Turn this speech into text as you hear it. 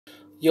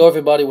Yo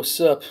everybody,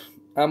 what's up?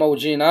 I'm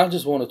OG and I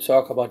just want to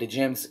talk about the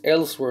James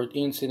Ellsworth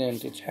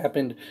incident which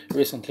happened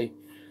recently.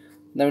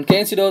 Now in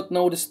case you don't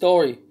know the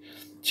story,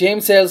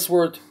 James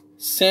Ellsworth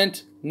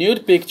sent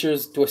nude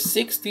pictures to a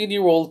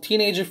 16-year-old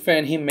teenager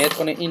fan he met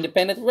on an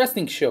independent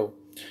wrestling show.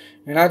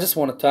 And I just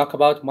want to talk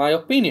about my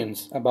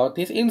opinions about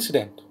this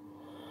incident.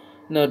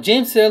 Now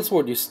James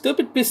Ellsworth, you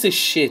stupid piece of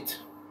shit.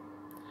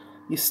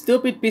 You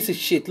stupid piece of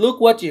shit. Look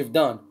what you've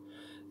done.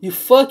 You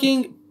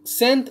fucking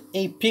sent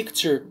a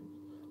picture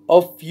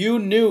of you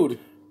nude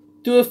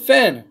to a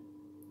fan.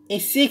 A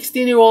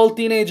 16-year-old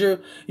teenager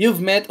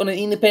you've met on an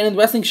independent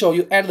wrestling show.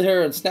 You added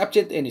her on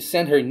Snapchat and you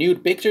sent her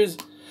nude pictures.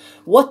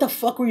 What the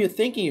fuck were you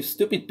thinking, you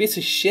stupid piece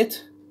of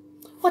shit?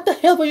 What the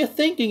hell were you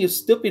thinking, you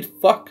stupid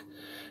fuck?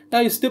 Now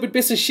you stupid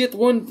piece of shit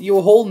ruined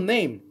your whole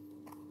name.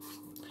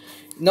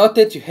 Not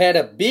that you had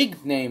a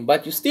big name,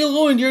 but you still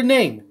ruined your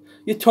name.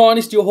 You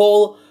tarnished your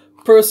whole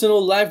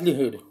personal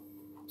livelihood.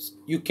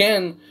 You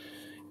can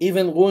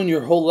even ruin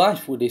your whole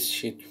life with this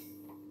shit.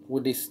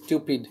 With this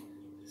stupid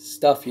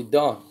stuff you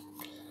done.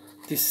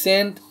 To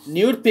send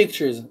nude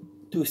pictures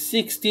to a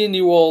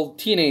 16-year-old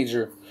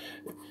teenager.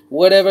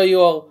 Whether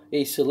you're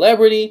a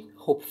celebrity,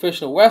 or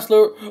professional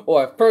wrestler,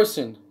 or a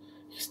person.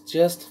 It's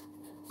just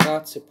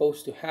not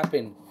supposed to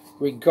happen.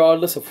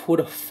 Regardless of who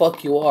the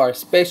fuck you are.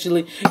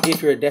 Especially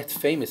if you're that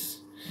famous.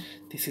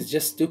 This is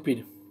just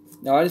stupid.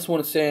 Now I just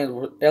want to say,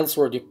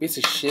 Ellsworth, you piece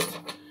of shit.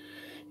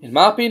 In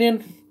my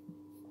opinion,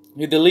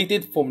 you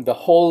deleted from the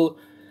whole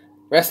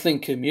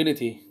wrestling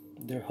community.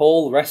 The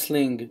whole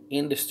wrestling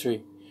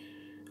industry.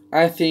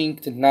 I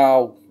think that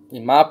now,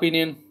 in my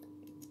opinion,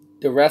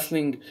 the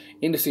wrestling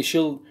industry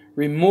should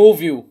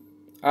remove you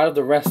out of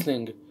the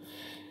wrestling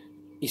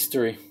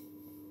history.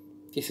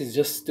 This is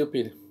just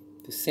stupid.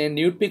 To send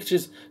nude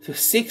pictures to a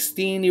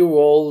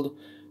 16-year-old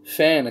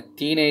fan, a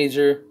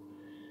teenager,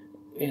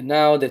 and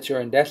now that you're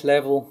on that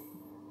level,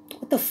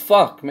 what the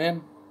fuck,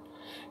 man?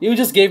 You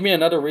just gave me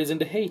another reason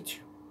to hate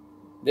you.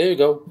 There you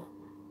go.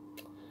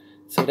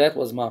 So that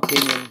was my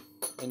opinion.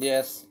 And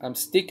yes, I'm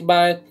sticking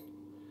by it.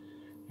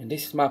 And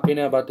this is my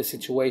opinion about the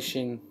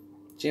situation.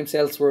 James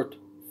Ellsworth,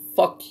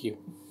 fuck you.